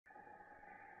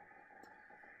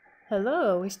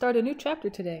Hello, we start a new chapter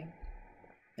today.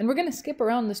 And we're going to skip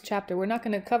around this chapter. We're not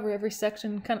going to cover every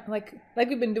section, kind of like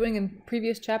we've been doing in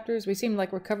previous chapters. We seem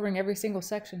like we're covering every single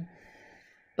section.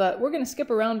 But we're going to skip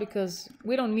around because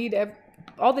we don't need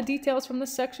all the details from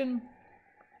this section.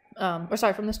 From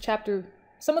this chapter.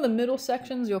 Some of the middle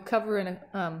sections you'll cover in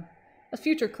a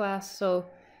future class.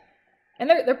 And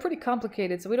they're pretty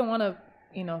complicated, so we don't want to,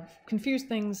 confuse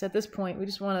things at this point. We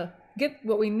just want to get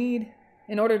what we need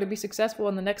in order to be successful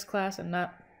in the next class and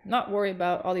not worry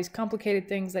about all these complicated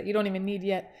things that you don't even need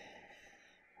yet.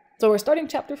 So we're starting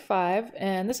chapter 5,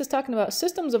 and this is talking about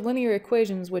systems of linear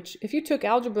equations, which if you took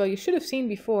algebra, you should have seen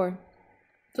before.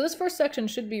 So this first section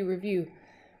should be review.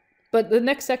 But the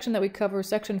next section that we cover,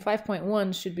 section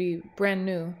 5.1, should be brand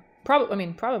new.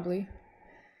 Probably.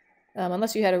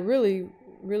 Unless you had a really,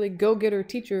 really go-getter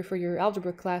teacher for your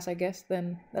algebra class, I guess,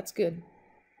 then that's good.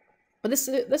 But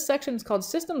this section is called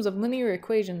Systems of Linear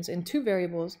Equations in Two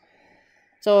Variables.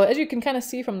 So as you can kind of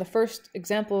see from the first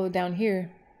example down here,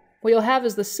 what you'll have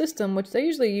is the system, which they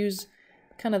usually use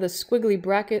kind of the squiggly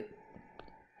bracket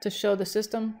to show the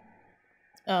system.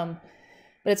 But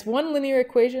it's one linear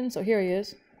equation, so here he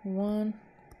is. One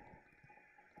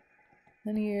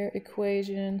linear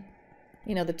equation,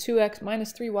 the 2x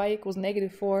minus 3y equals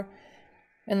 -4.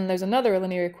 And then there's another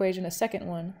linear equation, a second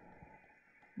one.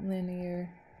 Linear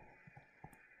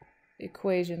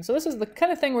equation. So this is the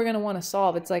kind of thing we're going to want to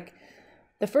solve. It's like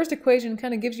the first equation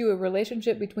kind of gives you a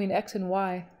relationship between x and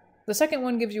y. The second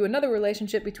one gives you another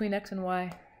relationship between x and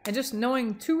y. And just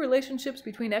knowing two relationships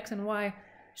between x and y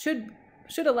should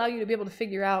allow you to be able to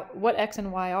figure out what x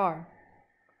and y are.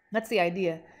 That's the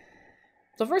idea.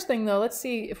 So first thing though, let's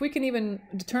see if we can even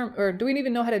determine, or do we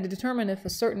even know how to determine if a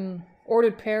certain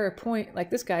ordered pair or point,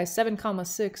 like this guy, 7,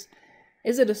 6,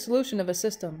 is it a solution of a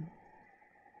system?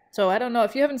 So I don't know,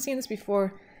 if you haven't seen this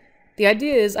before, the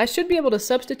idea is I should be able to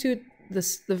substitute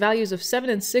the values of 7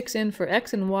 and 6 in for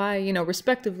x and y,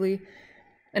 respectively,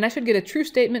 and I should get a true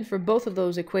statement for both of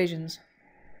those equations.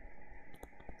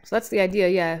 So that's the idea,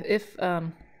 yeah. If,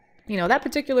 that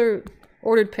particular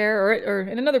ordered pair, or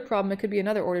in another problem, it could be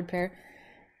another ordered pair,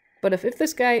 but if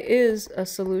this guy is a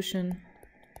solution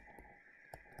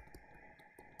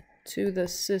to the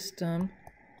system,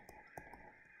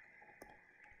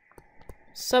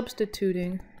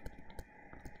 substituting,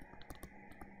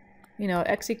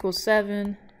 x equals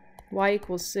 7, y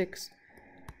equals 6,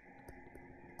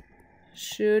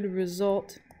 should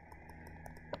result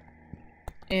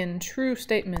in true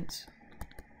statements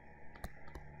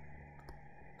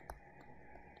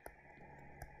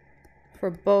for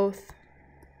both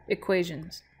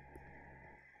equations,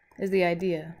 is the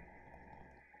idea.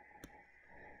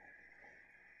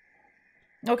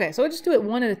 Okay, so we'll just do it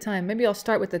one at a time. Maybe I'll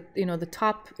start with the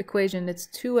top equation. It's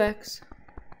 2x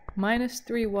minus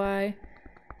 3y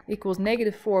equals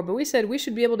 -4. But we said we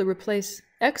should be able to replace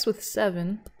x with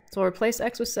 7. So I'll replace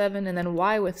x with 7 and then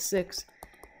y with 6.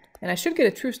 And I should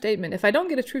get a true statement. If I don't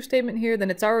get a true statement here, then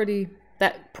it's already,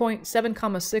 that point 7,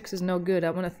 6 is no good.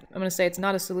 I'm gonna say it's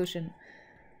not a solution.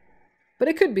 But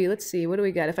it could be. Let's see. What do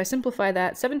we got? If I simplify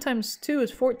that, 7 times 2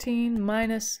 is 14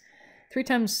 minus 3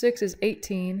 times 6 is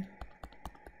 18.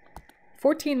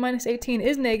 14 minus 18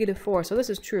 is -4, so this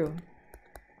is true.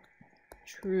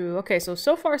 True. Okay,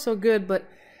 so far so good, but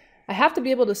I have to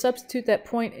be able to substitute that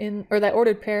point in, or that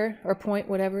ordered pair, or point,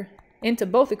 whatever, into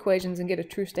both equations and get a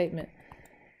true statement.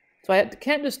 So I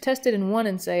can't just test it in one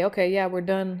and say, okay, yeah, we're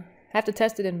done. I have to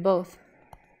test it in both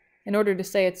in order to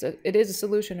say it is a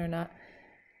solution or not.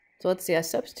 So let's see, I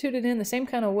substituted in the same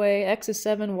kind of way. X is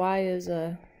 7, y is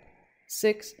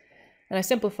 6, and I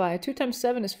simplify. 2 times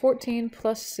 7 is 14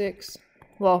 plus 6.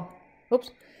 Well, oops.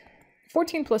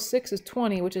 14 plus 6 is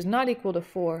 20, which is not equal to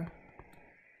 4.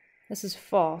 This is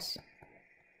false.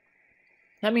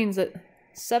 That means that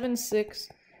 7, 6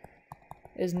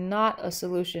 is not a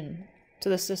solution to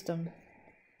the system.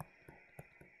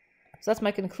 So that's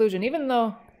my conclusion. Even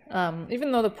though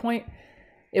the point,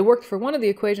 it worked for one of the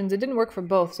equations, it didn't work for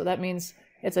both, so that means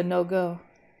it's a no-go.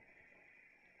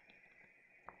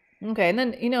 Okay, and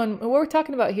then, and what we're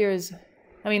talking about here is,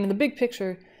 in the big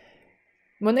picture,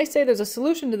 when they say there's a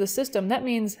solution to the system, that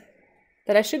means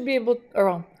that I should be able,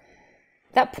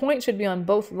 that point should be on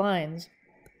both lines.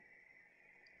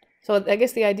 So I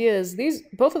guess the idea is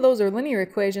both of those are linear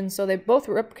equations, so they both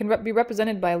can be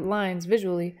represented by lines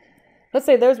visually. Let's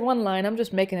say there's one line, I'm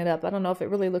just making it up. I don't know if it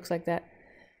really looks like that.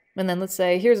 And then let's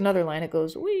say here's another line, it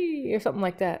goes wee, or something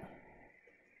like that.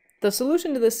 The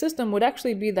solution to the system would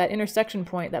actually be that intersection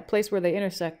point, that place where they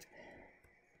intersect.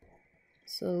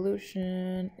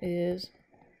 Solution is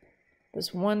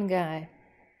this one guy.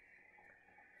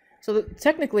 So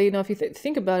technically, if you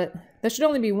think about it, there should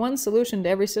only be one solution to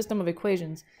every system of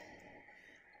equations.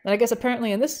 And I guess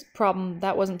apparently in this problem,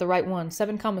 that wasn't the right one.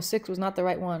 7, 6 was not the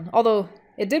right one. Although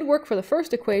it did work for the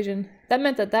first equation, that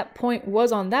meant that that point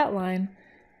was on that line.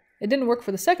 It didn't work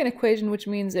for the second equation, which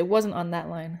means it wasn't on that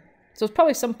line. So it's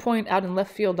probably some point out in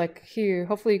left field, like here.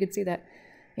 Hopefully you can see that.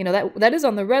 You know, that is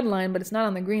on the red line, but it's not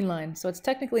on the green line. So it's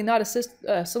technically not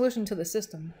a solution to the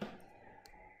system.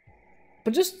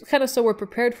 But just kind of so we're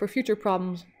prepared for future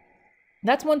problems,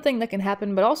 that's one thing that can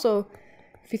happen. But also,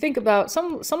 if you think about,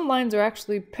 some lines are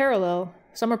actually parallel.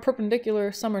 Some are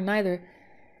perpendicular, some are neither.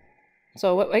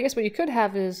 So I guess what you could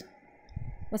have is,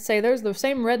 let's say there's the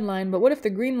same red line, but what if the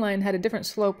green line had a different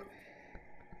slope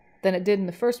than it did in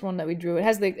the first one that we drew? It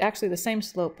has actually the same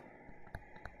slope.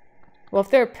 Well, if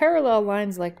there are parallel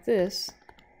lines like this,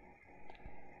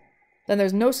 then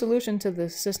there's no solution to the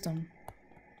system.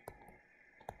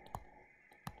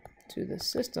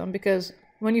 Because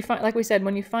when you find, like we said,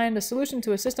 when you find a solution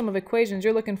to a system of equations,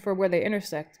 you're looking for where they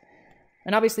intersect.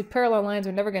 And obviously parallel lines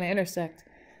are never going to intersect.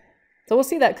 So we'll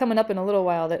see that coming up in a little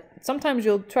while, that sometimes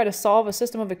you'll try to solve a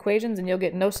system of equations and you'll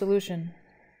get no solution,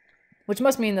 which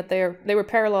must mean that they were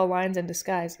parallel lines in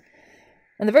disguise.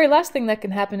 And the very last thing that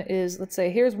can happen is, let's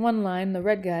say here's one line, the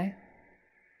red guy,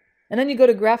 and then you go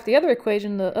to graph the other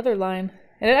equation, the other line,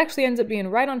 and it actually ends up being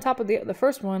right on top of the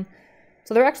first one.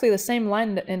 So they're actually the same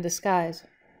line in disguise.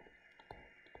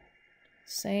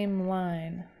 Same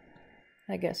line,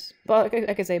 I guess. But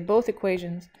I could say both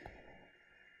equations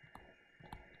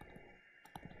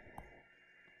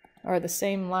are the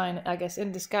same line, I guess,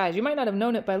 in disguise. You might not have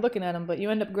known it by looking at them, but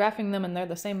you end up graphing them and they're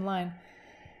the same line.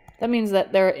 That means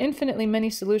that there are infinitely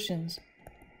many solutions.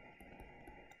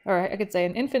 Or I could say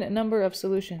an infinite number of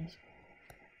solutions.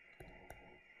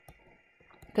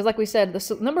 Because like we said,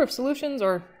 the number of solutions,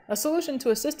 or a solution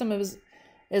to a system, is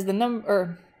the number,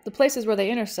 or the places where they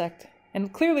intersect.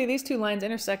 And clearly these two lines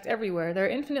intersect everywhere. There are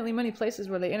infinitely many places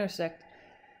where they intersect.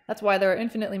 That's why there are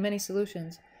infinitely many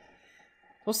solutions.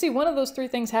 We'll see one of those three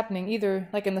things happening, either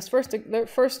like in this first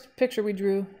picture we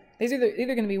drew. There's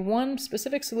either going to be one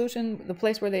specific solution, the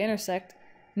place where they intersect,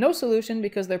 no solution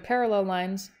because they're parallel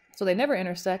lines, so they never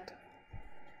intersect,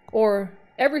 or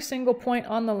every single point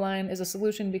on the line is a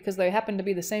solution because they happen to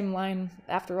be the same line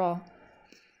after all.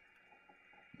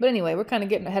 But anyway, we're kind of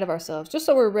getting ahead of ourselves, just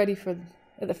so we're ready for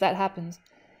if that happens.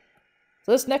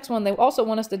 So this next one, they also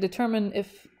want us to determine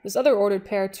if this other ordered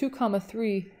pair, 2,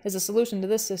 3, is a solution to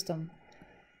this system.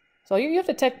 So you have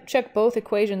to check both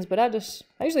equations, but I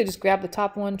usually just grab the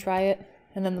top one, try it,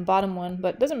 and then the bottom one,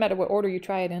 but it doesn't matter what order you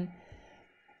try it in.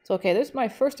 So okay, this is my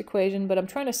first equation, but I'm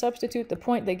trying to substitute the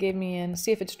point they gave me in,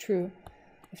 see if it's true.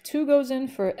 If 2 goes in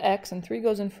for x and 3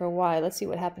 goes in for y, let's see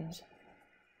what happens.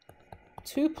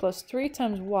 2 plus 3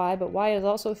 times y, but y is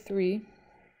also 3.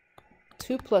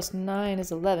 2 plus 9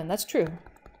 is 11. That's true.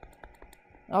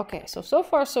 Okay, so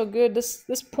far so good.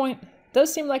 This point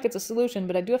does seem like it's a solution,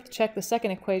 but I do have to check the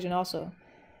second equation also.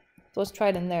 So let's try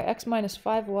it in there. X minus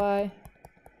 5y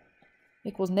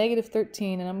equals negative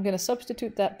 13, and I'm going to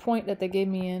substitute that point that they gave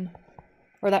me in,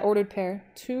 or that ordered pair.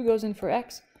 2 goes in for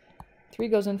x, 3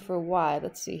 goes in for y.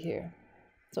 Let's see here.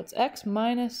 So it's x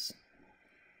minus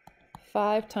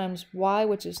 5 times y,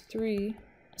 which is 3,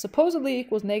 supposedly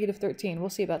equals negative 13. We'll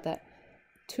see about that.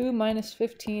 2 minus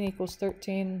 15 equals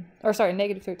 13, or sorry,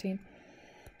 negative 13.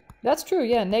 That's true,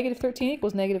 yeah, negative 13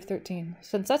 equals negative 13.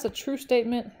 Since that's a true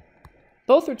statement,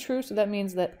 both are true, so that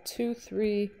means that 2,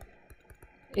 3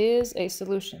 is a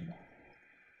solution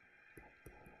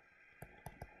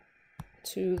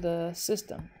to the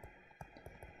system.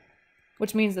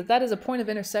 Which means that that is a point of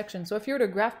intersection. So if you were to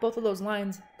graph both of those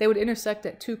lines, they would intersect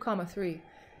at 2, 3.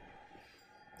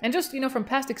 And just, from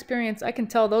past experience, I can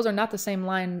tell those are not the same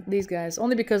line, these guys,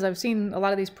 only because I've seen a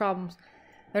lot of these problems.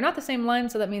 They're not the same line,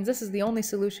 so that means this is the only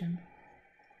solution.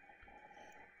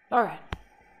 All right.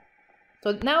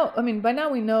 So now, by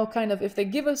now we know kind of if they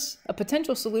give us a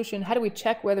potential solution, how do we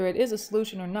check whether it is a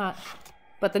solution or not?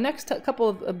 But the next couple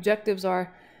of objectives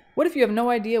are, what if you have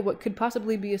no idea what could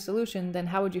possibly be a solution, then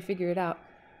how would you figure it out?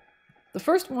 The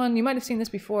first one, you might have seen this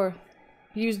before,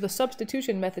 you use the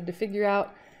substitution method to figure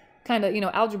out kind of,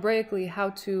 algebraically how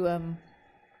to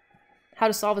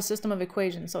solve a system of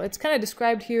equations. So it's kind of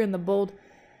described here in the bold.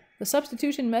 The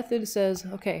substitution method says,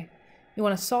 okay, you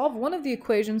want to solve one of the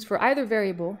equations for either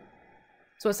variable.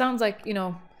 So it sounds like,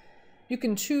 you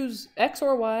can choose x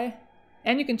or y,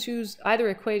 and you can choose either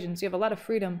equation, so you have a lot of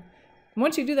freedom. And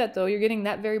once you do that, though, you're getting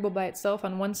that variable by itself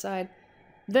on one side.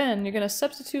 Then you're going to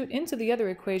substitute into the other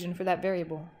equation for that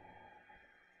variable.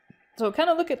 So kind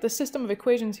of look at the system of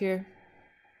equations here.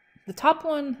 The top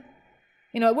one,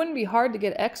 it wouldn't be hard to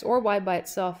get x or y by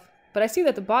itself. But I see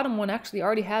that the bottom one actually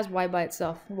already has y by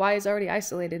itself. Y is already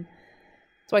isolated.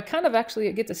 So I kind of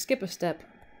actually get to skip a step.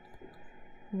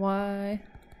 Y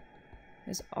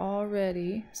is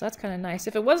already, so that's kind of nice.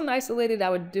 If it wasn't isolated, I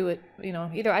would do it, you know,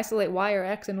 either isolate y or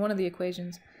x in one of the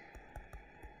equations.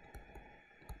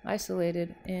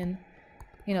 Isolated in,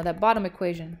 you know, that bottom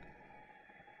equation.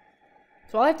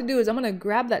 So all I have to do is I'm going to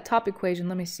grab that top equation.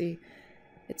 Let me see.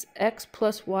 It's x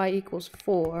plus y equals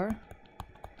 4.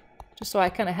 Just so I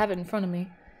kind of have it in front of me.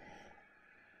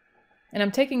 And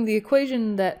I'm taking the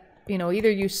equation that, you know,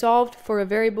 either you solved for a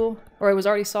variable or it was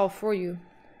already solved for you.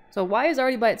 So y is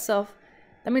already by itself.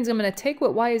 That means I'm going to take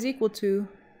what y is equal to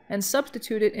and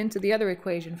substitute it into the other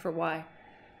equation for y.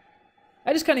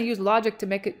 I just kind of use logic to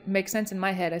make it make sense in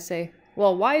my head. I say,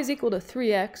 well, y is equal to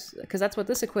 3x, because that's what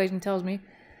this equation tells me.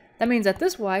 That means that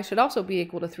this y should also be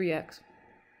equal to 3x.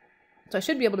 So I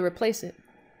should be able to replace it.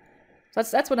 So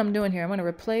that's what I'm doing here. I'm going to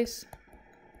replace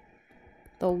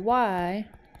the y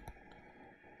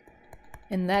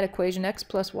in that equation, x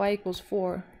plus y equals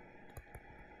 4,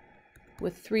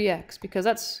 with 3x, because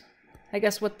that's, I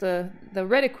guess, what the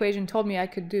red equation told me I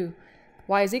could do.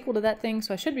 Y is equal to that thing,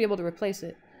 so I should be able to replace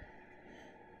it.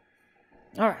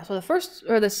 Alright, so the first,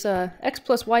 or this x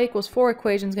plus y equals 4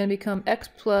 equation is going to become x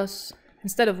plus,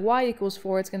 instead of y equals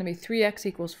 4, it's going to be 3x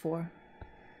equals 4.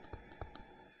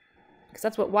 Because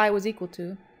that's what y was equal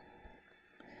to.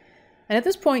 And at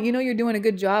this point, you know you're doing a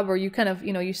good job, or you kind of,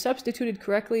 you know, you substituted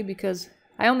correctly, because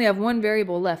I only have one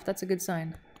variable left. That's a good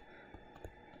sign.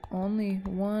 Only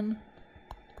one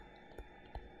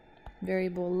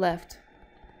variable left.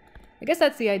 I guess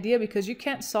that's the idea, because you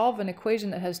can't solve an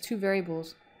equation that has two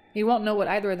variables. You won't know what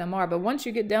either of them are, but once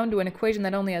you get down to an equation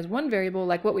that only has one variable,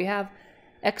 like what we have,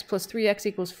 x plus 3x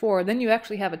equals 4, then you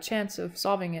actually have a chance of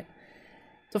solving it.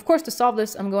 So of course, to solve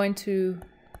this, I'm going to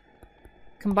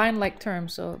combine like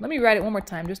terms. So let me write it one more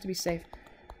time just to be safe.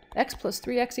 X plus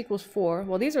 3x equals 4.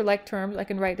 Well, these are like terms. I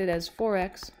can write it as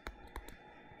 4x.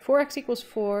 4x equals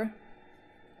 4.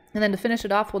 And then to finish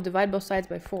it off, we'll divide both sides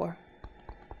by 4.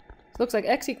 So it looks like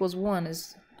x equals 1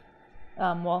 is,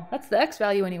 well, that's the x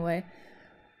value anyway.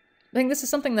 I think this is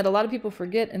something that a lot of people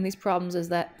forget in these problems, is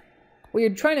that what you're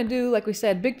trying to do, like we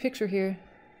said, big picture here,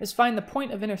 is find the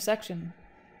point of intersection.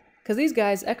 Because these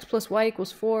guys, x plus y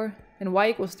equals 4 and y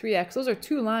equals 3x, those are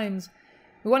two lines.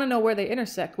 We want to know where they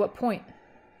intersect, what point.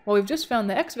 Well, we've just found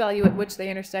the x value at which they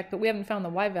intersect, but we haven't found the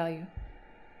y value.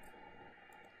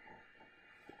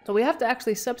 So we have to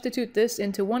actually substitute this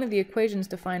into one of the equations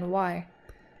to find y.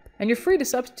 And you're free to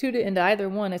substitute it into either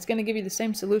one. It's going to give you the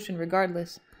same solution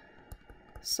regardless.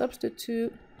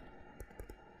 Substitute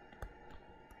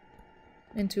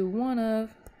into one of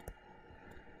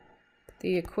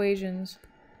the equations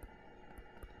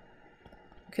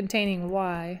containing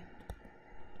y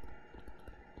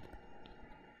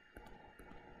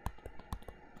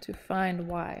to find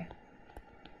y.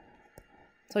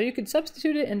 So you could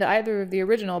substitute it into either of the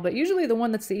original, but usually the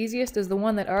one that's the easiest is the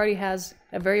one that already has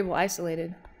a variable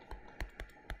isolated.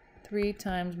 3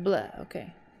 times blah,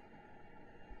 okay.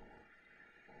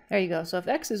 There you go. So if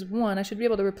x is 1, I should be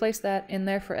able to replace that in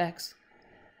there for x.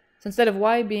 So instead of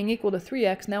y being equal to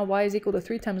 3x, now y is equal to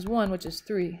 3 times 1, which is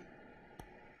 3.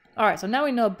 Alright, so now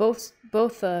we know both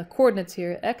coordinates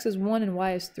here. X is 1 and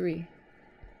y is 3.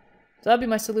 So that'll be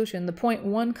my solution. The point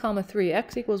 1, 3.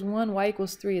 X equals 1, y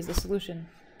equals 3 is the solution.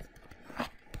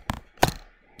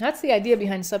 That's the idea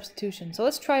behind substitution. So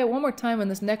let's try it one more time in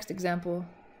this next example.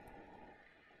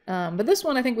 But this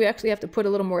one I think we actually have to put a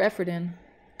little more effort in.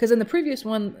 Because in the previous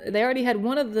one, they already had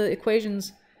one of the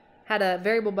equations had a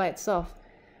variable by itself.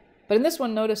 But in this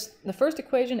one, notice the first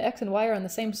equation, x and y are on the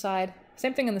same side.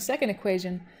 Same thing in the second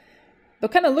equation.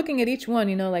 But kind of looking at each one,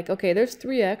 you know, like, okay, there's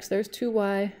 3x, there's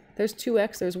 2y, there's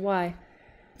 2x, there's y.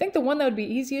 I think the one that would be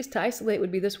easiest to isolate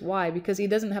would be this y, because he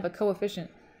doesn't have a coefficient.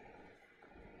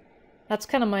 That's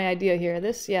kind of my idea here.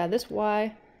 This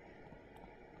y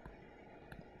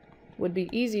would be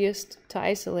easiest to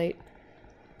isolate.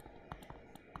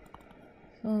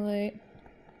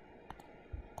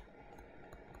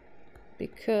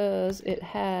 Because it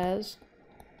has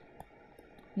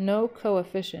no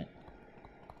coefficient.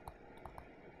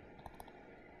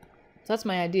 So that's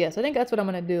my idea. So I think that's what I'm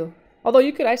going to do. Although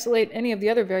you could isolate any of the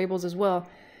other variables as well.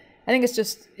 I think it's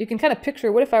just, you can kind of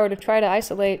picture, what if I were to try to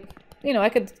isolate, you know, I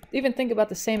could even think about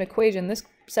the same equation, this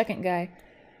second guy.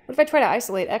 What if I try to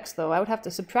isolate x though? I would have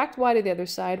to subtract y to the other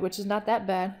side, which is not that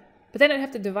bad. But then I'd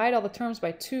have to divide all the terms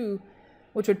by 2,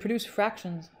 which would produce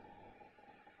fractions.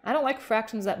 I don't like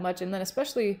fractions that much, and then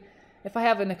especially if I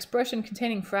have an expression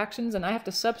containing fractions and I have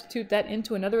to substitute that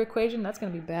into another equation, that's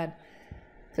going to be bad.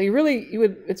 So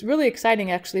it's really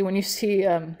exciting actually when you see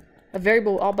a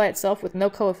variable all by itself with no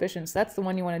coefficients. That's the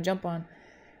one you want to jump on.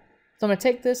 So I'm going to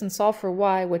take this and solve for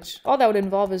y, which all that would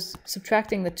involve is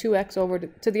subtracting the 2x over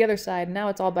to the other side. Now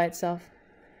it's all by itself.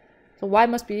 So y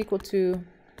must be equal to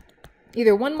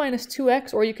either 1 minus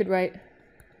 2x, or you could write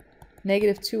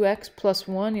negative 2x plus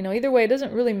 1. You know, either way, it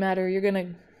doesn't really matter. You're going to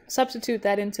substitute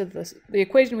that into the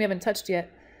equation we haven't touched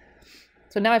yet.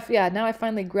 So now I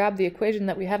finally grabbed the equation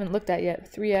that we haven't looked at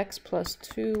yet. 3x plus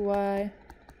 2y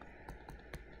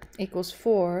equals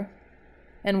 4.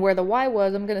 And where the y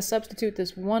was, I'm going to substitute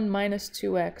this 1 minus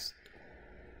 2x.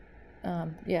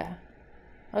 Yeah.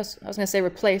 I was going to say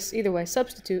replace. Either way,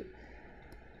 substitute.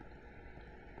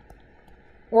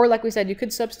 Or like we said, you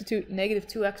could substitute negative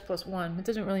 2x plus 1. It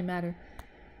doesn't really matter.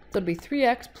 So it'll be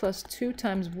 3x plus 2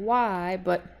 times y,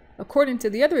 but according to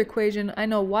the other equation, I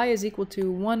know y is equal to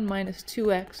 1 minus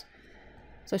 2x.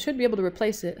 So I should be able to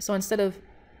replace it. So instead of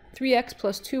 3x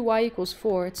plus 2y equals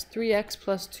 4, it's 3x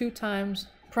plus 2 times,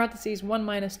 parentheses, 1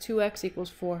 minus 2x equals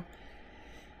 4.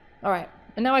 Alright,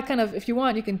 and now I kind of, if you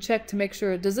want, you can check to make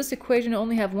sure, does this equation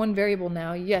only have one variable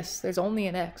now? Yes, there's only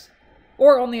an x.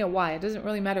 Or only a y. It doesn't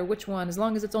really matter which one, as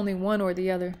long as it's only one or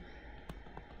the other.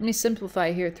 Let me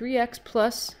simplify here. 3x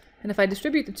plus, and if I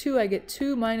distribute the 2, I get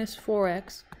 2 minus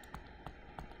 4x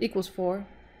equals 4.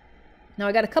 Now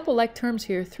I got a couple like terms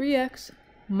here. 3x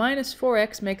minus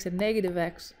 4x makes a negative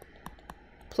x,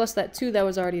 plus that 2 that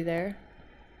was already there,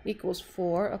 equals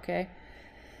 4. Okay.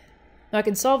 Now I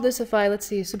can solve this if I, let's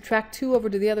see, subtract 2 over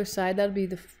to the other side. That would be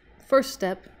the first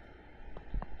step.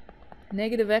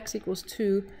 Negative x equals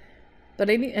 2. But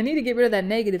I need to get rid of that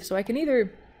negative, so I can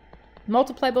either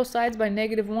multiply both sides by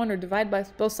negative 1 or divide by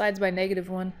both sides by negative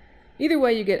 1. Either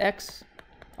way, you get x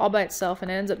all by itself,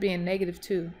 and it ends up being negative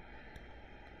 2.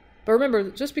 But remember,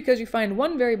 just because you find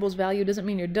one variable's value doesn't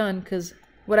mean you're done, because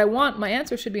what I want, my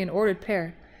answer should be an ordered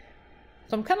pair.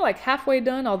 So I'm kind of like halfway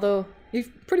done, although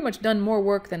you've pretty much done more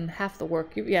work than half the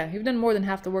work. You've done more than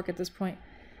half the work at this point.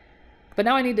 But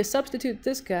now I need to substitute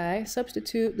this guy,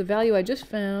 substitute the value I just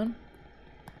found,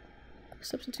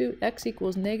 substitute x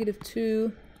equals negative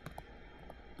 2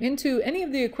 into any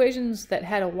of the equations that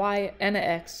had a y and an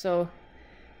x. So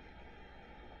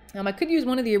I could use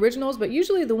one of the originals, but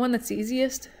usually the one that's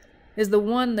easiest is the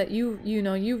one that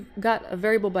you've got a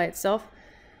variable by itself.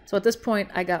 So at this point,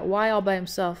 I got y all by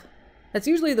himself. That's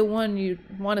usually the one you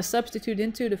want to substitute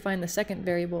into to find the second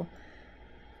variable.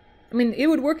 I mean, it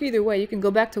would work either way. You can go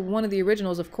back to one of the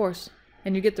originals, of course,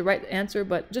 and you get the right answer,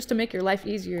 but just to make your life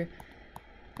easier,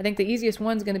 I think the easiest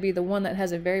one's going to be the one that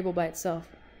has a variable by itself.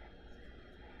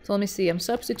 So let me see. I'm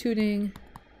substituting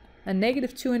a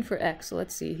negative 2 in for x. So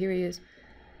let's see. Here he is.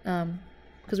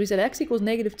 Because we said x equals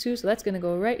negative 2, so that's going to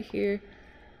go right here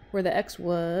where the x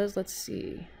was. Let's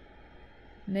see.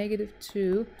 Negative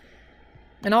 2.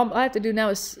 And all I have to do now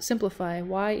is simplify.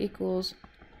 Y equals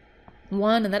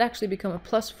 1, and that actually become a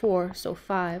plus 4, so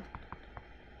 5.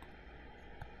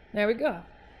 There we go.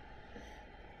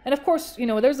 And of course,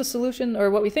 there's the solution, or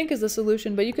what we think is the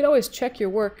solution, but you could always check your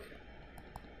work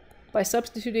by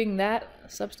substituting that.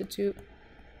 Substitute,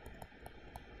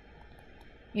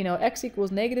 x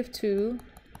equals negative 2,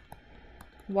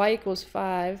 y equals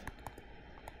 5,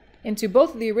 into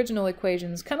both of the original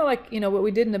equations, kind of like, what we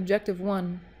did in objective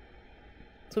 1.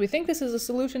 So we think this is a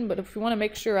solution, but if we want to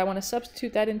make sure, I want to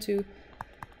substitute that into,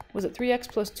 was it 3x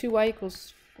plus 2y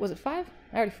equals, was it 5?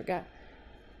 I already forgot.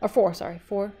 Or 4, sorry,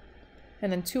 4.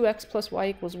 And then 2x plus y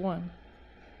equals 1.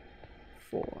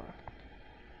 4.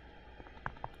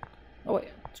 Oh wait,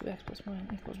 2x plus y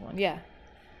equals 1. Yeah.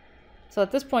 So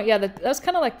at this point, yeah, that's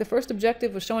kind of like the first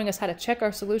objective was showing us how to check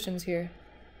our solutions here.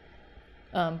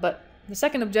 But the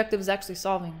second objective is actually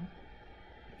solving.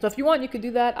 So if you want, you could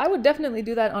do that. I would definitely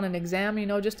do that on an exam,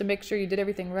 just to make sure you did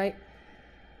everything right.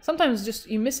 Sometimes just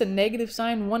you miss a negative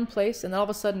sign one place and then all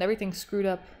of a sudden everything's screwed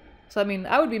up. So I mean,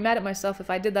 I would be mad at myself if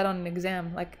I did that on an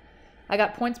exam. Like, I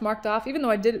got points marked off, even though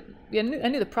I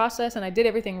knew the process and I did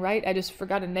everything right. I just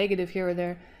forgot a negative here or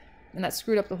there, and that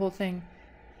screwed up the whole thing.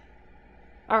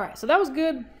 All right, so that was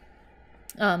good.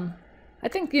 I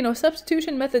think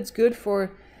substitution method's good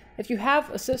for if you have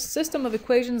a system of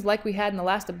equations like we had in the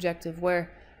last objective. Where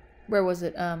was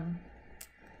it?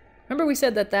 Remember we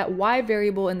said that y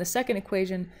variable in the second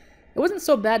equation, it wasn't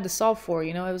so bad to solve for.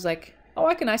 It was like, oh,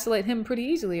 I can isolate him pretty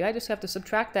easily. I just have to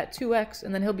subtract that 2x,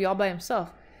 and then he'll be all by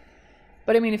himself.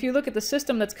 But I mean, if you look at the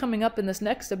system that's coming up in this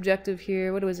next objective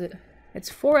here, what was it? It's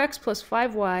 4x plus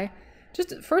 5y.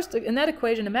 Just first, in that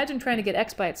equation, imagine trying to get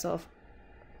x by itself.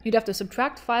 You'd have to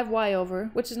subtract 5y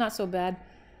over, which is not so bad.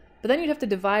 But then you'd have to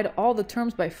divide all the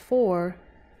terms by 4,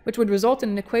 which would result in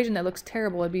an equation that looks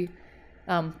terrible. It'd be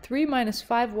 3 minus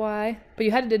 5y, but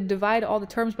you had to divide all the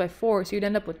terms by 4, so you'd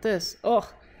end up with this. Ugh,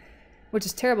 which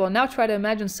is terrible. And now try to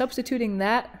imagine substituting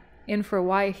that in for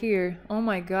y here. Oh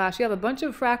my gosh, you have a bunch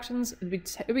of fractions.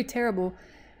 It'd be terrible.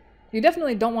 You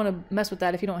definitely don't want to mess with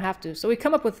that if you don't have to. So we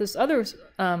come up with this other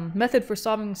method for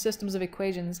solving systems of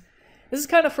equations. This is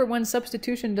kind of for when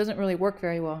substitution doesn't really work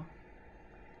very well.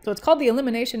 So it's called the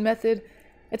elimination method.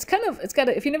 It's got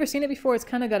a, if you've never seen it before, it's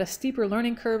kind of got a steeper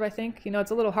learning curve, I think. You know,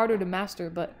 it's a little harder to master,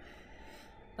 but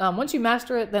once you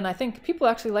master it, then I think people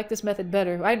actually like this method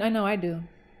better. I know I do.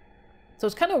 So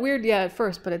it's kind of weird, yeah, at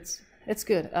first, but it's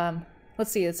good.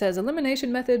 Let's see, it says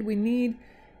elimination method, we need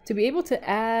to be able to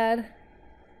add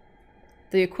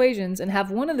the equations and have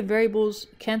one of the variables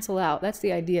cancel out. That's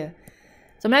the idea.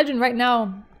 So imagine right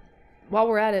now, while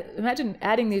we're at it, imagine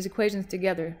adding these equations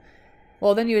together.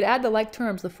 Well, then you would add the like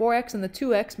terms. The 4x and the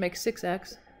 2x make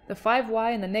 6x. The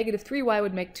 5y and the negative 3y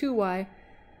would make 2y.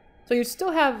 So you'd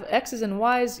still have x's and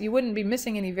y's. You wouldn't be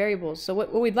missing any variables. So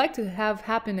what we'd like to have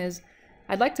happen is,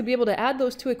 I'd like to be able to add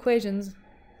those two equations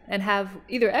and have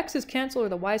either x's cancel or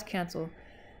the y's cancel.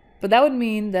 But that would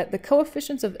mean that the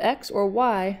coefficients of x or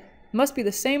y must be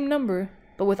the same number,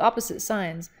 but with opposite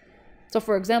signs. So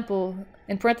for example,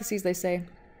 in parentheses they say,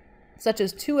 such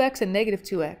as 2x and negative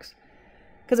 2x.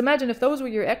 Because imagine if those were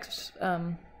your x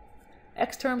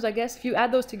terms, I guess, if you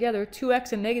add those together,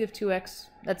 2x and negative 2x,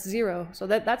 that's 0. So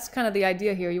that's kind of the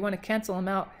idea here. You want to cancel them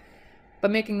out by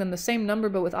making them the same number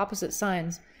but with opposite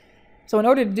signs. So in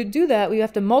order to do that, we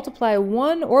have to multiply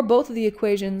one or both of the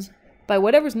equations by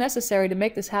whatever's necessary to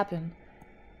make this happen.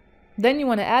 Then you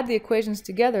want to add the equations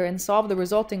together and solve the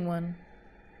resulting one.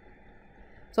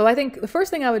 So I think the first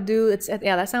thing I would do,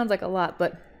 yeah, that sounds like a lot,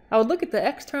 but I would look at the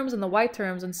x terms and the y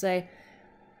terms and say,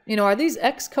 you know, are these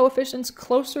x coefficients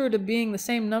closer to being the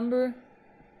same number,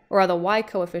 or are the y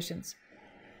coefficients?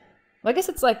 Well, I guess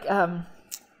it's like,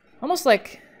 almost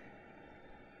like,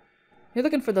 you're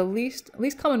looking for the least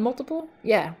common multiple?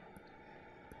 Yeah.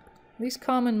 Least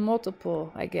common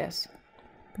multiple, I guess.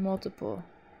 Multiple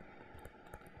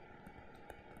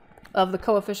of the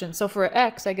coefficients. So for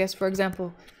x, I guess, for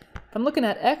example, if I'm looking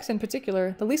at x in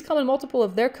particular, the least common multiple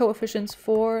of their coefficients,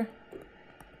 4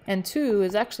 and 2,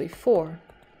 is actually 4.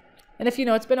 And if, you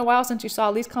know, it's been a while since you saw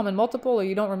least common multiple, or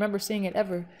you don't remember seeing it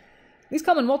ever, least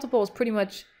common multiple is pretty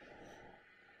much,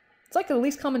 it's like the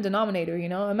least common denominator, you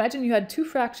know? Imagine you had two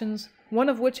fractions, one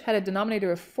of which had a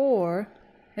denominator of 4,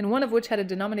 and one of which had a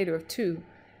denominator of 2.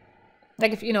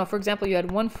 Like if, you know, for example, you had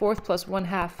 1/4 plus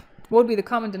 1/2. What would be the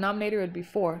common denominator? It would be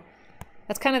 4.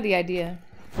 That's kind of the idea.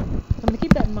 So I'm going to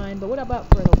keep that in mind, but what about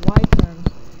for the y terms?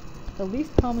 The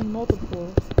least common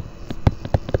multiple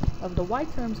of the y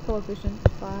terms coefficient,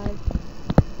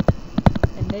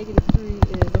 5 and negative 3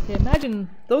 is, okay, imagine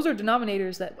those are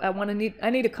denominators that I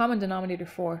need a common denominator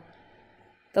for.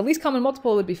 The least common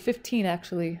multiple would be 15,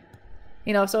 actually.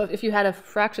 You know, so if you had a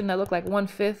fraction that looked like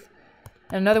 1/5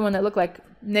 and another one that looked like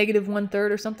negative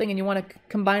 1/3 or something, and you want to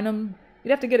combine them,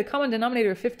 you'd have to get a common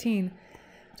denominator of 15.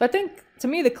 So I think, to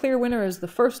me, the clear winner is the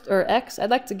first, or x. I'd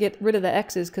like to get rid of the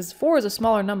x's, because 4 is a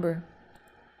smaller number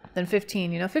than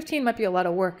 15. You know, 15 might be a lot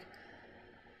of work.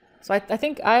 So I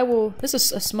think I will, this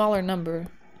is a smaller number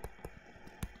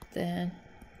than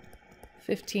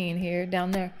 15 here,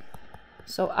 down there.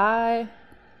 So I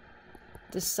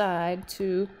decide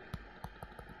to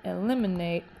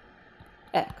eliminate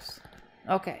x.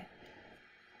 Okay.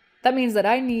 That means that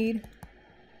I need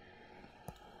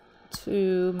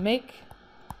to make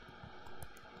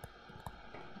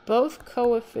both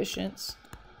coefficients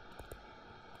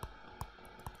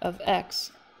of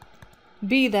x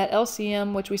be that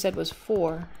LCM, which we said was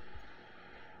 4.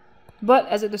 But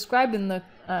as it described in the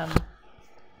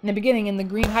beginning, in the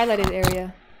green highlighted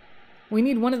area, we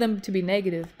need one of them to be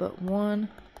negative, but one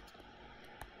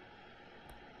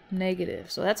negative.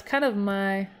 So that's kind of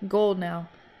my goal now.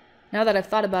 Now that I've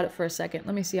thought about it for a second,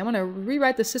 let me see. I'm going to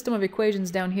rewrite the system of equations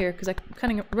down here because I'm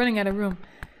kind of running out of room.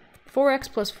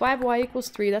 4x plus 5y equals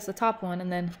 3, that's the top one,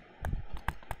 and then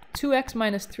 2x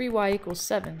minus 3y equals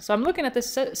 7. So I'm looking at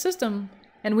this system,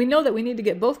 and we know that we need to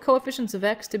get both coefficients of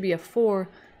x to be a 4,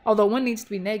 although one needs to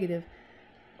be negative.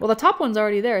 Well, the top one's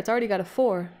already there. It's already got a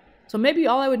 4. So maybe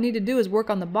all I would need to do is work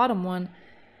on the bottom one.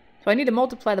 So I need to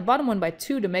multiply the bottom one by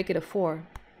 2 to make it a 4.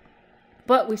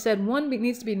 But we said one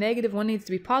needs to be negative, one needs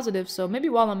to be positive, so maybe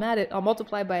while I'm at it, I'll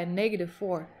multiply by a negative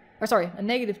 4. Or sorry, a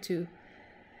negative 2.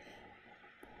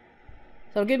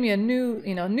 So it'll give me a new,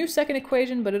 new second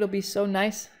equation, but it'll be so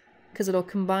nice because it'll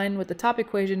combine with the top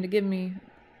equation to give me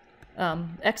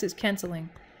x's canceling.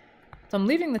 So I'm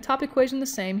leaving the top equation the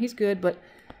same, he's good, but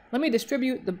let me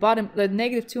distribute the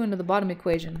negative 2 into the bottom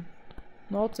equation.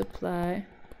 Multiply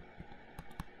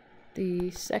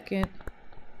the second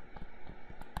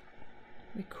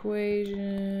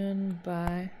equation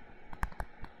by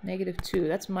 -2.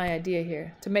 That's my idea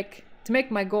here. To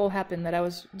make my goal happen that I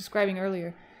was describing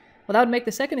earlier. Well, that would make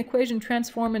the second equation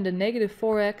transform into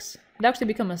 -4x. It'd actually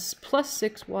become a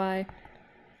 +6y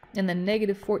and then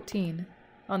 -14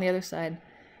 on the other side.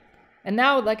 And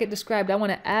now, like it described, I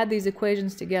want to add these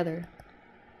equations together.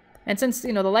 And since,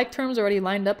 the like terms are already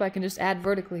lined up, I can just add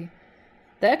vertically.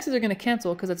 The x's are going to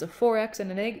cancel because it's a 4x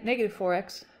and a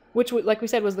 -4x, which, like we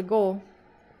said, was the goal.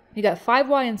 You got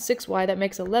 5y and 6y, that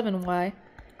makes 11y.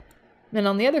 Then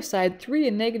on the other side, 3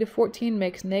 and -14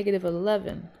 makes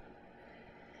 -11.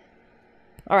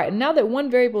 Alright, now that one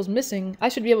variable is missing, I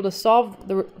should be able to solve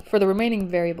for the remaining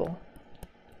variable.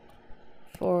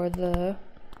 For the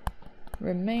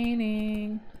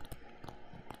remaining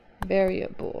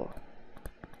variable.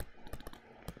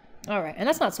 Alright, and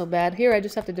that's not so bad. Here I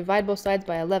just have to divide both sides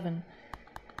by 11.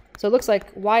 So it looks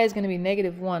like y is going to be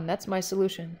 -1. That's my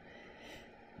solution.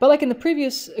 But like in the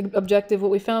previous objective,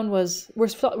 what we found was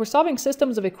we're solving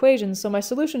systems of equations, so my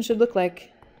solution should look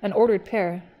like an ordered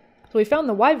pair. So we found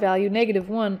the y value,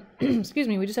 -1. Excuse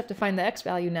me, we just have to find the x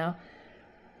value now.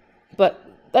 But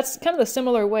that's kind of the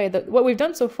similar way. What we've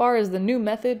done so far is the new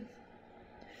method.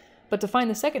 But to find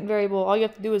the second variable, all you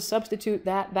have to do is substitute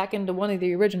that back into one of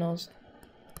the originals.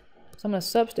 So I'm going to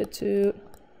substitute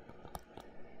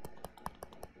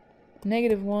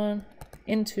 -1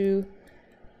 into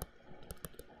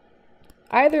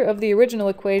either of the original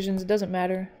equations. It doesn't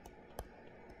matter.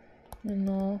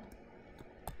 No.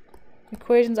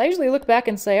 Equations. I usually look back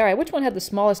and say, alright, which one had the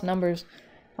smallest numbers?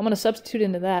 I'm going to substitute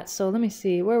into that. So let me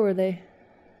see. Where were they?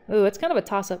 Ooh, it's kind of a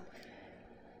toss-up.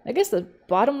 I guess the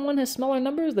bottom one has smaller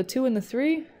numbers, the 2 and the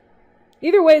 3.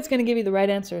 Either way, it's going to give you the right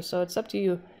answer, so it's up to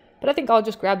you. But I think I'll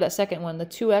just grab that second one, the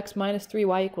 2x minus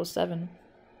 3y equals 7.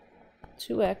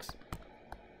 2x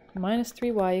minus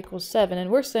 3y equals 7, and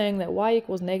we're saying that y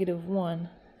equals -1.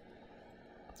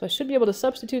 So I should be able to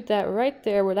substitute that right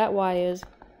there where that y is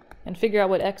and figure out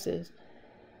what x is.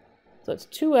 So it's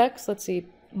 2x, let's see,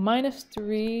 minus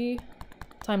 3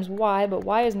 times y, but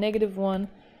y is -1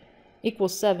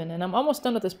 equals 7. And I'm almost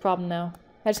done with this problem now.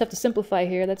 I just have to simplify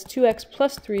here. That's 2x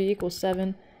plus 3 equals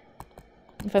 7.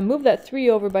 If I move that 3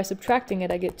 over by subtracting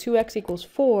it, I get 2x equals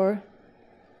 4.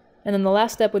 And then the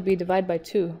last step would be divide by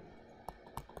 2.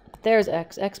 There's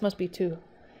x. X must be 2.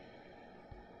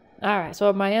 Alright,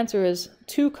 so my answer is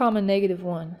 2,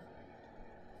 -1.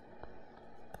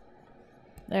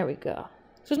 There we go.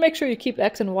 Just make sure you keep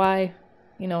x and y,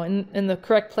 in the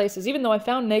correct places. Even though I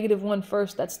found -1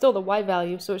 first, that's still the y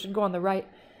value, so it should go on the right.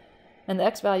 And the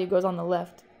x value goes on the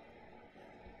left.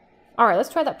 Alright, let's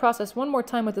try that process one more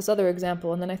time with this other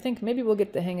example, and then I think maybe we'll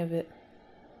get the hang of it.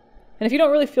 And if you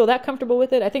don't really feel that comfortable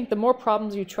with it, I think the more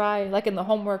problems you try, like in the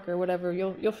homework or whatever,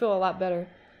 you'll feel a lot better.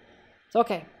 So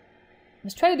okay,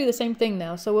 let's try to do the same thing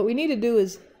now. So what we need to do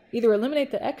is either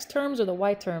eliminate the x terms or the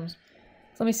y terms.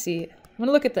 So let me see. I'm going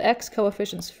to look at the x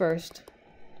coefficients first.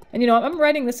 And I'm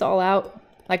writing this all out,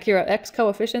 like here are x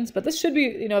coefficients, but this should be,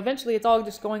 eventually it's all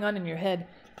just going on in your head.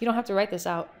 You don't have to write this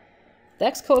out. The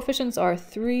x coefficients are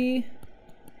 3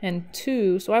 and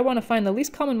 2, so I want to find the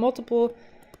least common multiple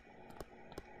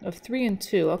of 3 and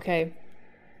 2. Okay.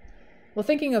 Well,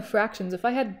 thinking of fractions, if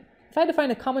I had to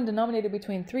find a common denominator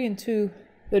between 3 and 2,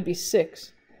 it would be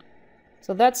 6.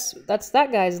 So that's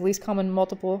that guy's least common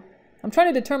multiple. I'm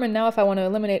trying to determine now if I want to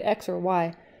eliminate x or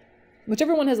y.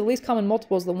 Whichever one has the least common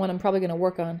multiple is the one I'm probably going to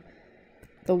work on.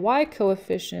 The y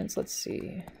coefficients, let's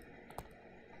see,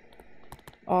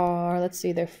 are,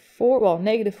 they're 4, well,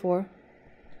 -4.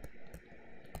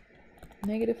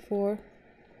 -4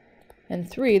 and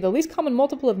 3. The least common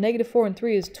multiple of -4 and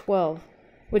 3 is 12,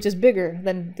 which is bigger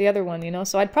than the other one,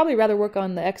 So I'd probably rather work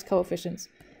on the x coefficients.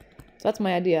 So that's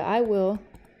my idea. I will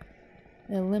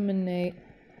eliminate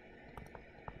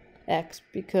x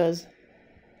because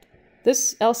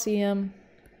this LCM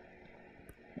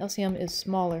is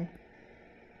smaller.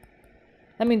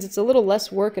 That means it's a little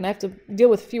less work and I have to deal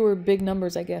with fewer big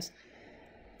numbers, I guess.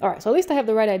 Alright, so at least I have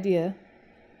the right idea.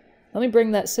 Let me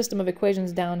bring that system of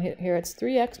equations down here. It's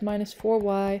 3x minus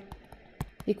 4y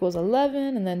equals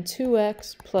 11, and then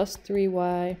 2x plus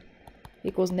 3y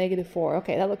equals -4.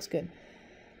 Okay, that looks good.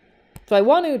 So I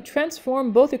want to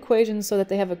transform both equations so that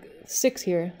they have a 6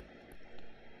 here.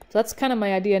 So that's kind of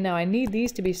my idea now. I need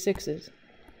these to be 6s.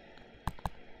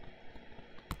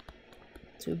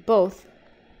 To both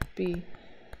be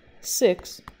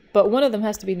 6, but one of them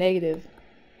has to be negative.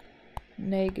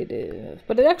 Negative.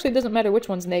 But it actually doesn't matter which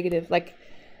one's negative. Like,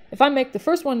 if I make the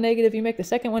first one negative, you make the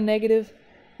second one negative,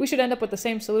 we should end up with the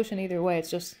same solution either way. It's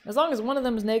just, as long as one of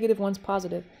them is negative, one's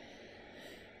positive.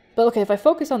 But okay, if I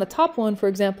focus on the top one, for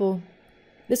example,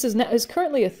 this is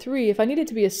currently a 3. If I needed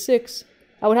to be a 6,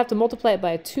 I would have to multiply it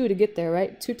by a 2 to get there,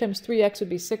 right? 2 times 3x would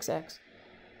be 6x.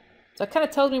 So it kind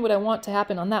of tells me what I want to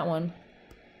happen on that one.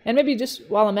 And maybe just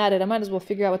while I'm at it, I might as well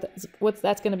figure out what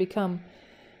that's going to become.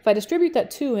 If I distribute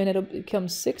that 2 in, it'll become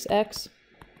 6x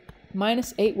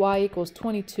minus 8y equals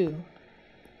 22.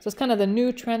 So it's kind of the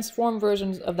new transform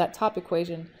versions of that top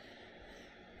equation.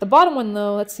 The bottom one,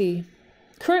 though, let's see.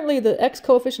 Currently, the x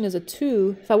coefficient is a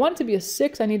 2. If I want it to be a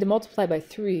 6, I need to multiply by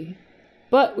 3.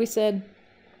 But we said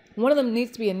one of them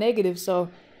needs to be a negative, so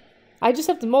I just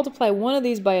have to multiply one of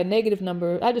these by a negative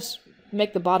number. I just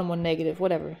make the bottom one negative,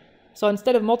 whatever. So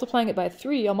instead of multiplying it by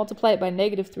 3, I'll multiply it by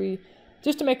negative 3,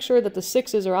 just to make sure that the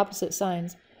 6's are opposite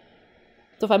signs.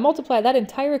 So if I multiply that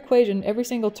entire equation, every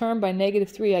single term, by negative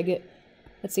 3, I get,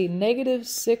 let's see, negative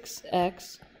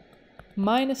 6x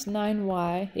minus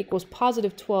 9y equals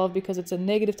positive 12 because it's a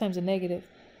negative times a negative.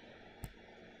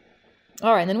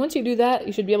 All right, and then once you do that,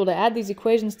 you should be able to add these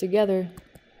equations together,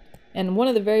 and one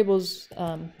of the variables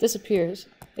disappears,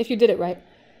 if you did it right.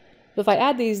 So if I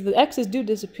add these, the x's do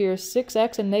disappear.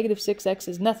 6x and negative 6x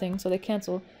is nothing, so they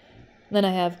cancel. Then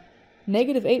I have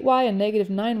negative 8y and negative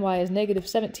 9y is negative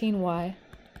 17y.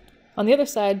 On the other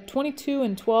side, 22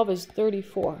 and 12 is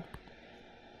 34.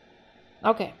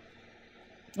 Okay.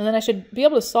 And then I should be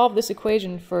able to solve this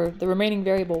equation for the remaining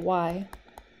variable y.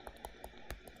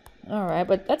 Alright,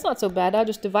 but that's not so bad. I'll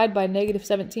just divide by negative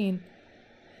 17.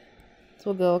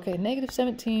 So we'll go, okay, negative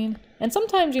 17. And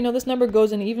sometimes, you know, this number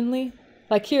goes in evenly.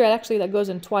 Like here, actually, that goes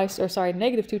in twice, or sorry,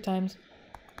 negative 2 times.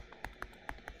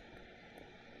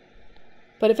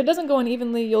 But if it doesn't go in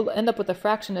evenly, you'll end up with a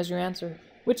fraction as your answer,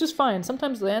 which is fine.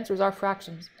 Sometimes the answers are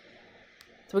fractions.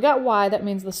 So we got y, that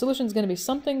means the solution is going to be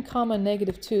something comma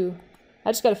negative 2.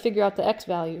 I just got to figure out the x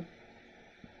value.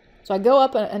 So I go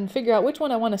up and figure out which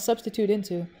one I want to substitute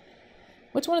into.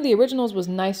 Which one of the originals was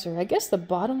nicer? I guess the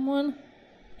bottom one.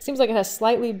 It seems like it has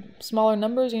slightly smaller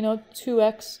numbers, you know,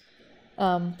 2x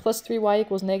plus 3y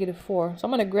equals negative 4. So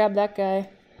I'm going to grab that guy,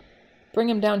 bring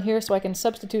him down here so I can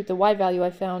substitute the y value I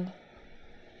found.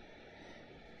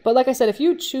 But like I said, if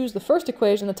you choose the first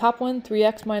equation, the top one,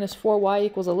 3x minus 4y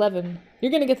equals 11,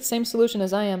 you're going to get the same solution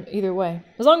as I am either way.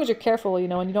 As long as you're careful, you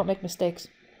know, and you don't make mistakes.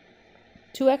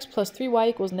 2x plus 3y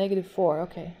equals negative 4.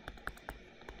 Okay.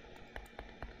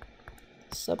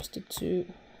 Substitute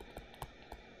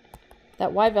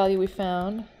that y value we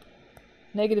found,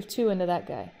 negative 2, into that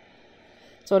guy.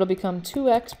 So it'll become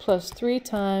 2x plus 3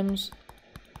 times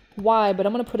y, but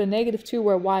I'm going to put a negative 2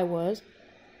 where y was.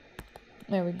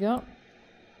 There we go.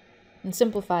 And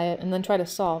simplify it, and then try to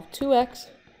solve. 2x,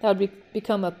 that would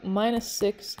become a minus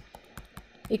 6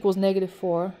 equals negative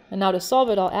 4. And now to solve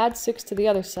it, I'll add 6 to the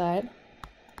other side.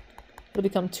 It'll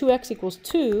become 2x equals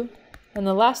 2, and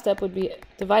the last step would be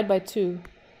divide by 2.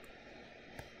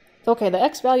 Okay, the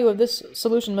x value of this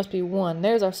solution must be 1.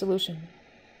 There's our solution.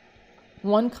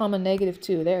 1 comma negative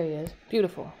 2. There he is.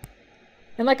 Beautiful.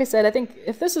 And like I said, I think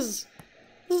if this is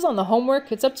on the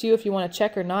homework, it's up to you if you want to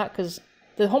check or not, because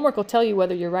the homework will tell you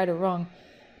whether you're right or wrong.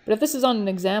 But if this is on an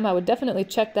exam, I would definitely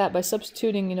check that by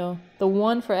substituting, you know, the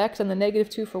 1 for x and the negative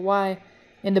 2 for y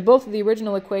into both of the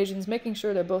original equations, making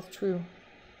sure they're both true.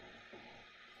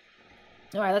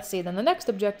 Alright, let's see. Then the next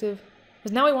objective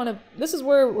is now we want to, this is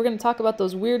where we're going to talk about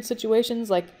those weird situations.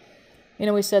 Like, you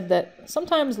know, we said that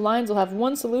sometimes lines will have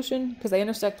one solution because they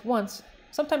intersect once.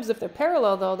 Sometimes if they're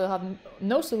parallel, though, they'll have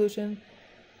no solution.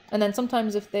 And then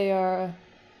sometimes if they are,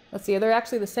 let's see, they're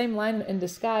actually the same line in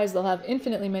disguise, they'll have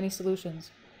infinitely many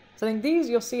solutions. So I think these,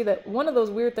 you'll see that one of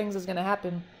those weird things is going to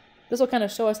happen. This will kind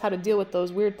of show us how to deal with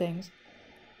those weird things.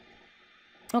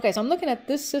 Okay, so I'm looking at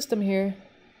this system here.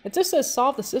 It just says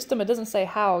solve the system. It doesn't say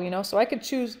how, you know, so I could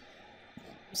choose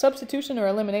substitution or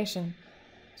elimination.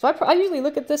 So I usually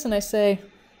look at this and I say,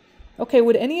 okay,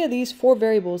 would any of these 4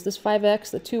 variables, this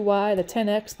 5x, the 2y, the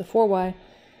 10x, the 4y,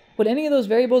 would any of those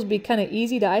variables be kind of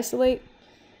easy to isolate?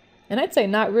 And I'd say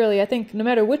not really. I think no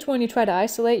matter which one you try to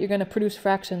isolate, you're going to produce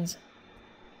fractions.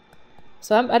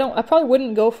 So I probably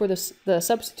wouldn't go for the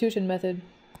substitution method.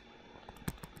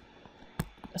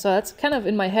 So that's kind of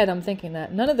in my head, I'm thinking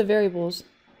that. None of the variables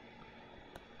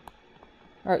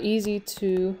are easy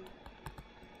to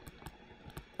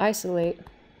isolate.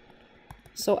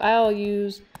 So I'll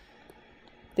use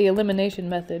the elimination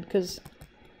method, because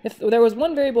if there was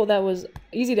one variable that was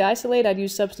easy to isolate, I'd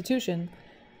use substitution.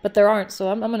 But there aren't, so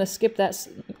I'm going to skip that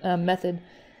method.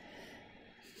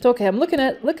 So okay, I'm looking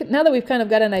at now that we've kind of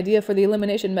got an idea for the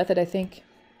elimination method, I think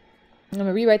I'm going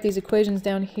to rewrite these equations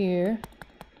down here.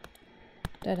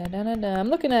 I'm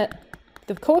looking at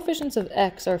the coefficients of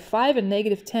x are 5 and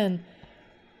negative 10.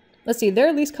 let's see,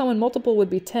 their least common multiple would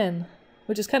be 10,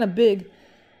 which is kind of big,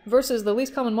 versus the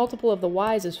least common multiple of the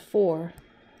y's is 4.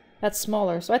 That's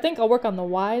smaller. So I think I'll work on the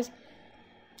y's.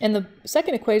 And the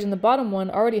second equation, the bottom one,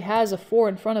 already has a 4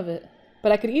 in front of it.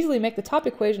 But I could easily make the top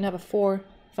equation have a 4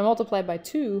 if I multiply by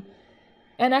 2.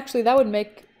 And actually that would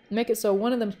make it so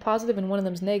one of them's positive and one of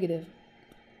them's negative.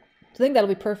 So I think that'll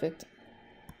be perfect.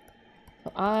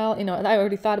 So I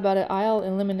already thought about it. I'll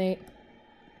eliminate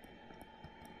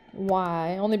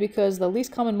y, only because the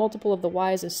least common multiple of the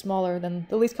y's is smaller than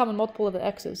the least common multiple of the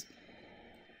x's.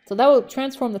 So that will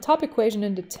transform the top equation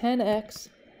into 10x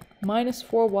minus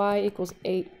 4y equals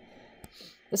 8.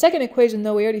 The second equation,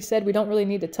 though, we already said we don't really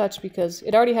need to touch because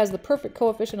it already has the perfect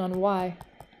coefficient on y.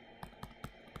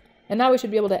 And now we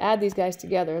should be able to add these guys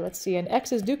together. Let's see, and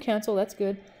x's do cancel, that's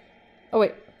good. Oh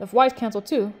wait, the y's cancel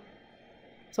too.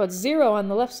 So it's 0 on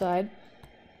the left side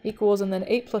equals, and then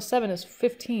 8 plus 7 is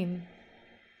 15.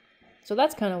 So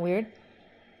that's kind of weird.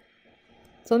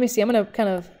 So let me see, I'm going to kind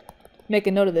of make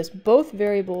a note of this. Both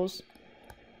variables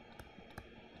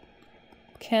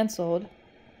canceled,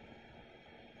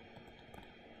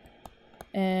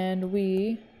 and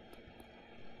we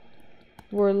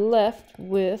were left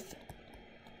with,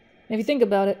 if you think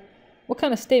about it, what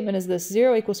kind of statement is this?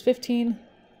 0 equals 15?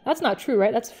 That's not true,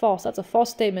 right? That's false. That's a false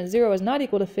statement. 0 is not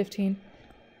equal to 15.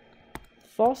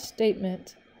 False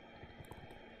statement.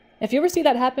 If you ever see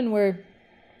that happen where,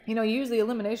 you use the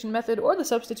elimination method or the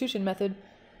substitution method,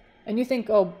 and you think,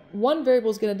 oh, one variable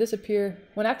is going to disappear,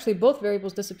 when actually both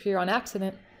variables disappear on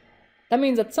accident, that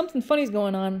means that something funny is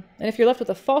going on. And if you're left with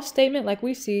a false statement like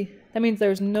we see, that means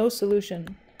there's no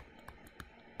solution.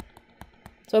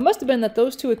 So it must have been that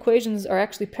those two equations are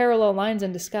actually parallel lines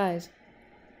in disguise.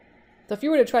 So if you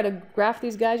were to try to graph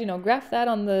these guys, graph that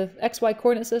on the XY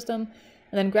coordinate system,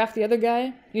 and then graph the other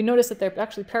guy, you notice that they're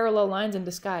actually parallel lines in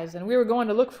disguise. And we were going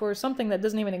to look for something that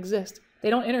doesn't even exist. They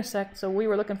don't intersect, so we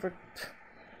were looking for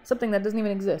something that doesn't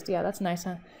even exist. Yeah, that's nice,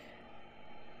 huh?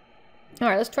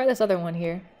 Alright, let's try this other one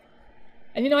here.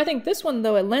 And I think this one,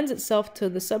 though, it lends itself to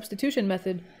the substitution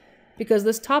method because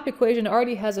this top equation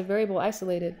already has a variable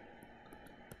isolated.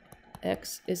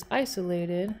 X is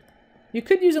isolated. You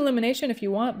could use elimination if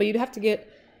you want, but you'd have to get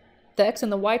the x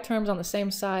and the y terms on the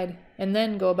same side and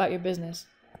then go about your business.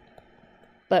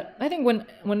 But I think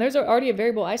when there's already a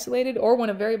variable isolated, or when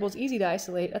a variable is easy to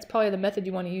isolate, that's probably the method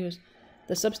you want to use,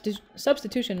 the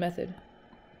substitution method.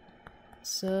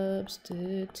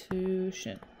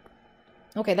 Substitution.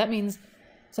 Okay, that means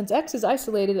since x is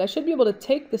isolated, I should be able to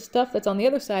take the stuff that's on the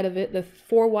other side of it, the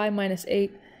 4y minus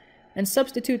 8, and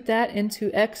substitute that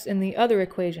into x in the other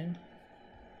equation.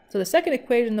 So the second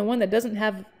equation, the one that doesn't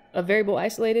have a variable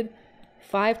isolated,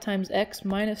 5 times x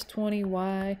minus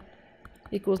 20y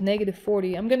equals negative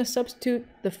 40. I'm going to substitute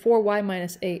the 4y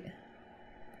minus 8.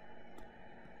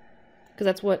 Because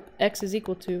that's what x is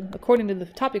equal to, according to the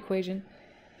top equation.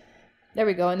 There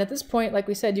we go. And at this point, like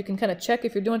we said, you can kind of check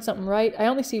if you're doing something right. I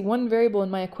only see one variable in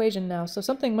my equation now, so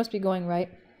something must be going right.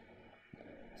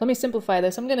 So let me simplify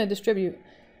this. I'm going to distribute.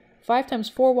 5 times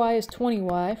 4y is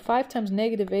 20y. 5 times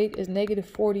negative 8 is negative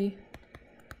 40. And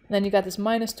then you got this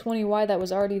minus 20y that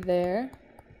was already there,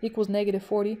 equals negative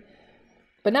 40.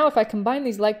 But now if I combine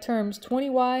these like terms,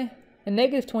 20y and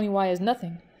negative 20y is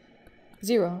nothing.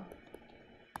 0.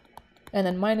 And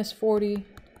then minus 40.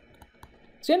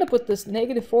 So you end up with this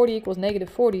negative 40 equals negative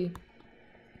 40.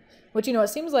 Which, it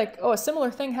seems like, a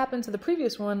similar thing happened to the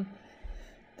previous one.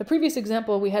 The previous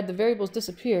example, we had the variables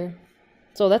disappear.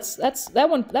 So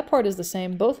that part is the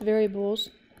same. Both variables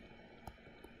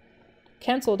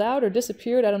canceled out or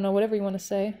disappeared. I don't know, whatever you want to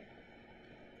say.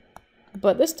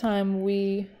 But this time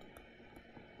we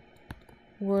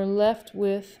were left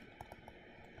with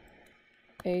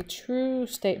a true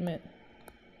statement.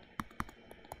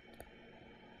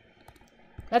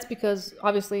 That's because,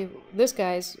 obviously, this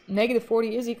guy's negative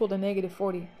 40 is equal to negative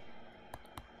 40.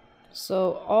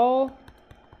 So all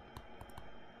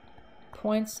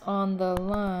points on the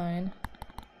line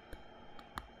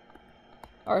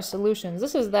are solutions.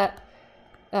 This is that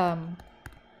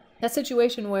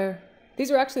situation where these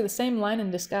are actually the same line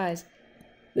in disguise.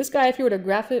 This guy, if you were to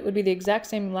graph it, would be the exact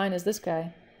same line as this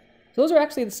guy. So those are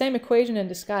actually the same equation in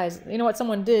disguise. You know what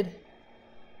someone did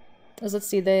is, let's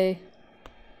see, they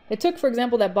took, for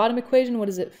example, that bottom equation, what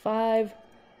is it,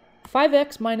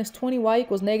 5x minus 20y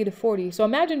equals negative 40. So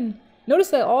notice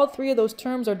that all three of those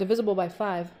terms are divisible by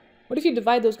 5. What if you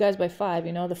divide those guys by 5,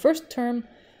 The first term,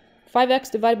 5x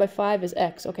divided by 5 is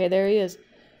x. Okay, there he is.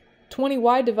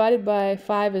 20y divided by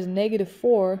 5 is negative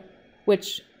 4,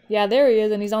 which, yeah, there he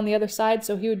is, and he's on the other side,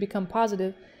 so he would become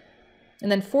positive. And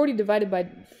then 40 divided by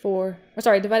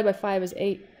 5 is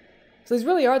 8. So these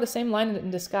really are the same line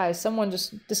in disguise. Someone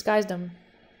just disguised them.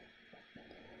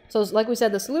 So like we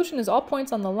said, the solution is all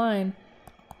points on the line.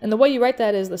 And the way you write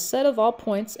that is the set of all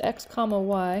points, x comma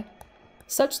y,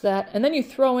 such that, and then you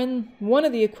throw in one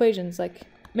of the equations, like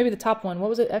maybe the top one. What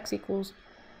was it? X equals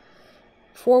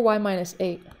 4y minus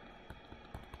 8.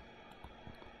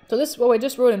 So this, what I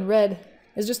just wrote in red,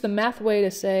 is just the math way to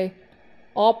say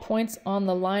all points on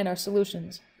the line are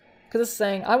solutions. Because it's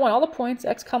saying, I want all the points,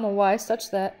 x comma y,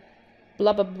 such that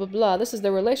blah, blah, blah, blah. This is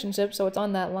the relationship, so it's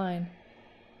on that line.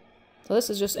 So this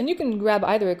is just, and you can grab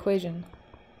either equation.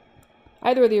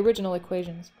 Either of the original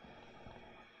equations.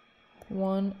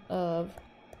 One of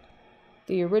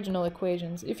the original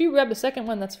equations. If you grab the second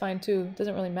one, that's fine too. It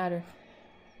doesn't really matter.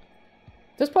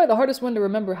 That's probably the hardest one to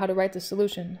remember how to write the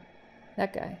solution.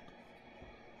 That guy.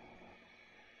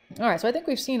 Alright, so I think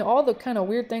we've seen all the kind of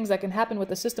weird things that can happen with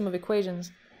the system of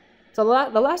equations. So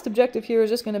the last objective here is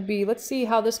just going to be, let's see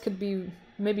how this could be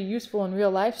maybe useful in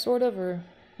real life, sort of, or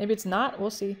maybe it's not. We'll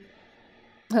see.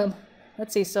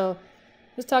 Let's see, so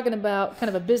just talking about kind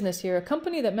of a business here. A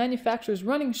company that manufactures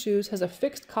running shoes has a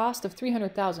fixed cost of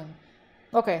 $300,000.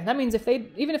 Okay, that means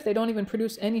even if they don't even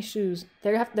produce any shoes,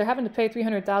 they're having to pay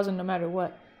 $300,000 no matter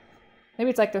what. Maybe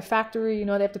it's like their factory, you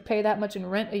know, they have to pay that much in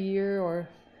rent a year, or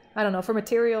I don't know, for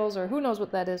materials, or who knows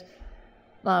what that is.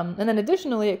 And then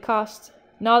additionally, it costs.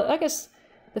 Now, I guess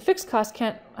the fixed cost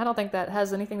I don't think that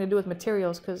has anything to do with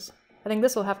materials, because I think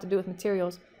this will have to do with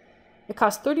materials. It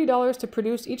costs $30 to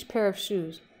produce each pair of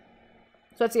shoes.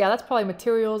 So that's probably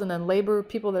materials and then labor,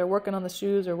 people that are working on the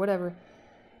shoes or whatever.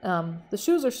 The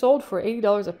shoes are sold for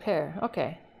 $80 a pair.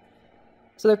 Okay.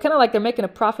 So they're kind of like they're making a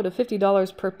profit of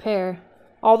 $50 per pair,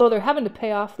 although they're having to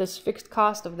pay off this fixed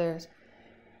cost of theirs.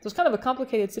 So it's kind of a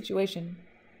complicated situation.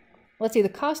 Let's see, the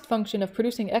cost function of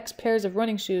producing X pairs of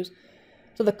running shoes.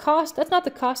 So the cost, that's not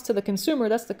the cost to the consumer,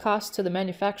 that's the cost to the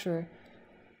manufacturer.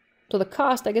 So the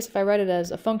cost, I guess if I write it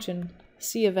as a function,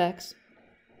 C of X,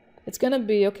 it's going to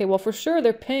be, okay, well for sure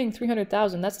they're paying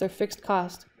 $300,000, that's their fixed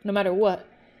cost, no matter what.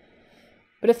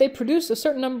 But if they produce a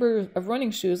certain number of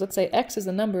running shoes, let's say X is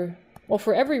the number, well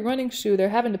for every running shoe they're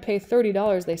having to pay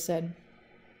 $30, they said.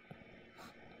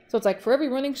 So it's like for every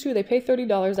running shoe they pay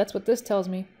 $30, that's what this tells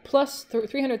me, plus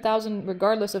 $300,000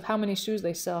 regardless of how many shoes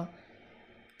they sell.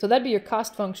 So that'd be your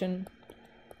cost function.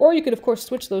 Or you could of course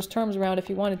switch those terms around if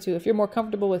you wanted to. If you're more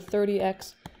comfortable with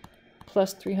 30x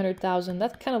plus 300,000,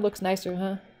 that kind of looks nicer,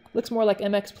 huh? Looks more like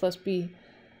mx plus b.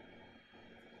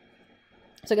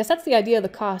 So I guess that's the idea of the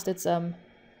cost. It's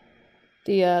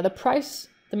the price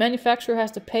the manufacturer has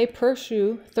to pay per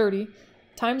shoe, 30,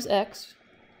 times x,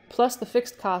 plus the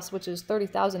fixed cost, which is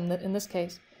 30,000 in this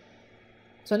case.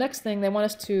 So next thing, they want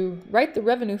us to write the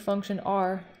revenue function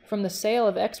r from the sale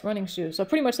of x running shoes. So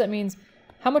pretty much that means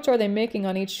how much are they making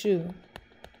on each shoe?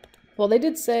 Well, they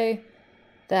did say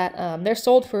that they're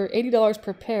sold for $80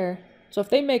 per pair. So if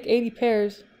they make 80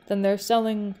 pairs, then they're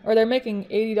making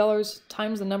 $80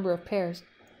 times the number of pairs.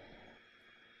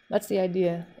 That's the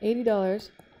idea. $80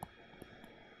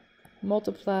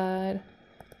 multiplied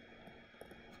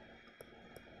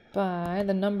by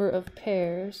the number of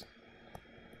pairs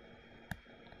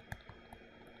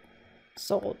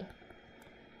sold.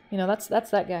 You know, that's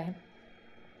that guy.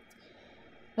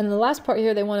 And the last part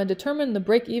here, they want to determine the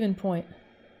break-even point.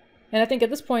 And I think at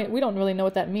this point, we don't really know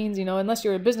what that means, you know, unless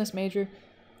you're a business major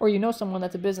or you know someone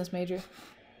that's a business major.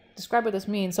 Describe what this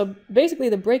means. So basically,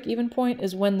 the break-even point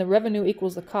is when the revenue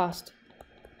equals the cost.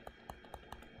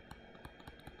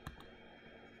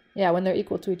 Yeah, when they're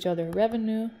equal to each other.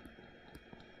 Revenue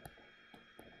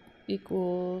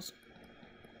equals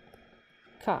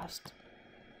cost.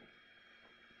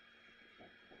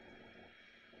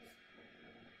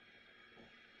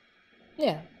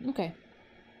 Yeah, okay.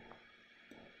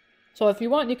 So if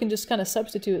you want, you can just kind of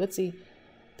substitute. Let's see.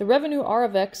 The revenue R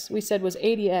of X, we said, was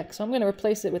 80X. So I'm going to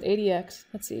replace it with 80X.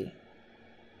 Let's see.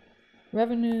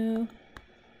 Revenue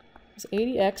is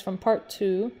 80X from part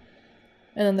 2.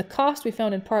 And then the cost we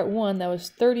found in part 1, that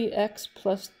was 30X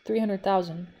plus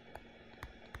 300,000.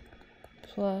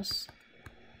 Plus.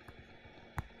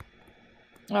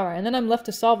 Alright, and then I'm left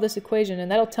to solve this equation, and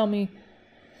that'll tell me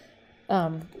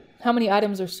how many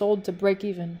items are sold to break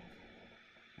even.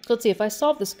 So let's see, if I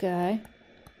solve this guy,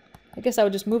 I guess I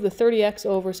would just move the 30x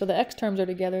over so the x terms are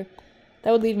together.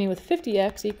 That would leave me with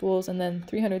 50x equals, and then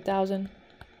 300,000.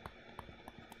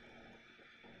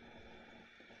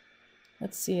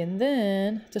 Let's see, and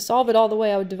then to solve it all the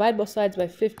way, I would divide both sides by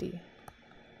 50.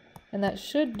 And that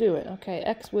should do it. Okay,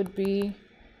 x would be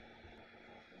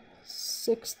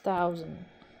 6,000.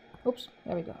 Oops,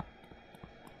 there we go.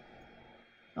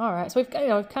 Alright, so we've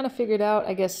kind of figured out,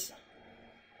 I guess,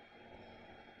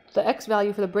 the x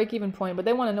value for the break-even point, but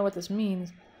they want to know what this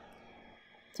means.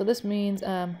 So this means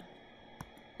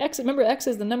x. Remember, x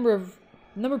is the number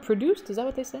produced. Is that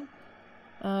what they say?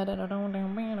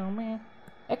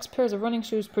 X pairs of running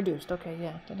shoes produced. Okay,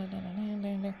 yeah.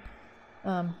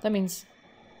 That means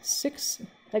 6.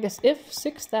 I guess if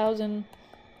 6,000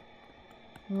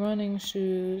 running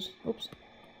shoes. Oops.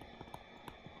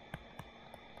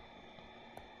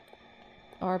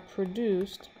 Are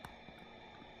produced,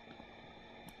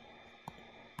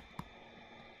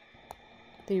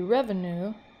 the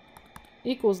revenue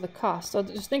equals the cost. So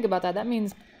just think about that. That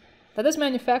means that this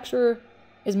manufacturer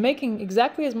is making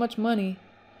exactly as much money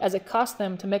as it cost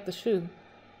them to make the shoe.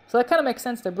 So that kind of makes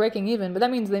sense. They're breaking even, but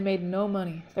that means they made no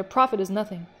money. Their profit is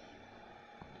nothing.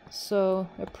 So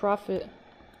their profit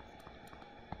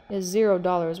is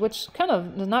 $0, which kind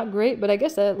of is not great, but I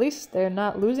guess at least they're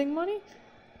not losing money.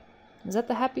 Is that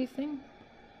the happy thing?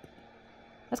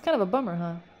 That's kind of a bummer,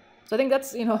 huh? So I think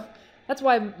that's, that's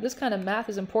why this kind of math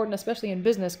is important, especially in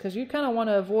business, because you kind of want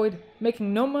to avoid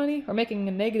making no money or making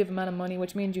a negative amount of money,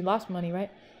 which means you lost money,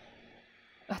 right?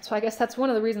 That's why I guess that's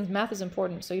one of the reasons math is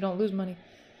important, so you don't lose money.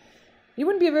 You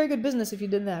wouldn't be a very good business if you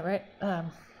did that, right? All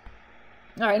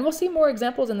right, and we'll see more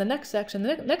examples in the next section.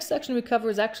 The next section we cover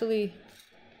is actually,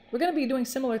 we're going to be doing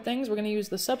similar things. We're going to use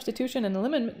the substitution and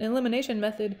elimination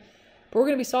method, but we're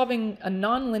going to be solving a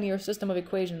nonlinear system of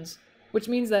equations, which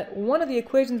means that one of the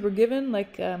equations we're given,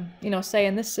 like, say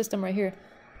in this system right here,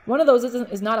 one of those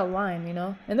is not a line,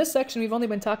 In this section, we've only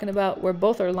been talking about where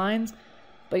both are lines,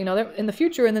 but, in the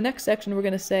future, in the next section, we're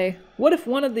going to say, what if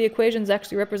one of the equations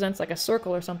actually represents like a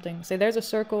circle or something? Say there's a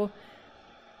circle,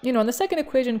 and the second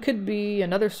equation could be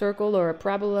another circle or a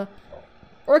parabola,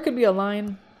 or it could be a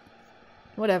line,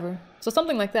 whatever. So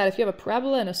something like that. If you have a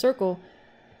parabola and a circle,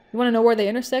 you want to know where they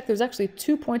intersect? There's actually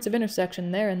 2 points of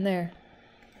intersection there and there.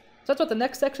 So that's what the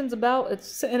next section's about.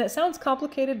 And it sounds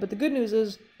complicated, but the good news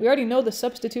is we already know the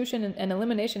substitution and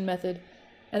elimination method,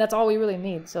 and that's all we really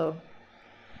need. So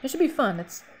it should be fun.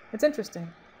 It's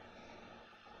interesting.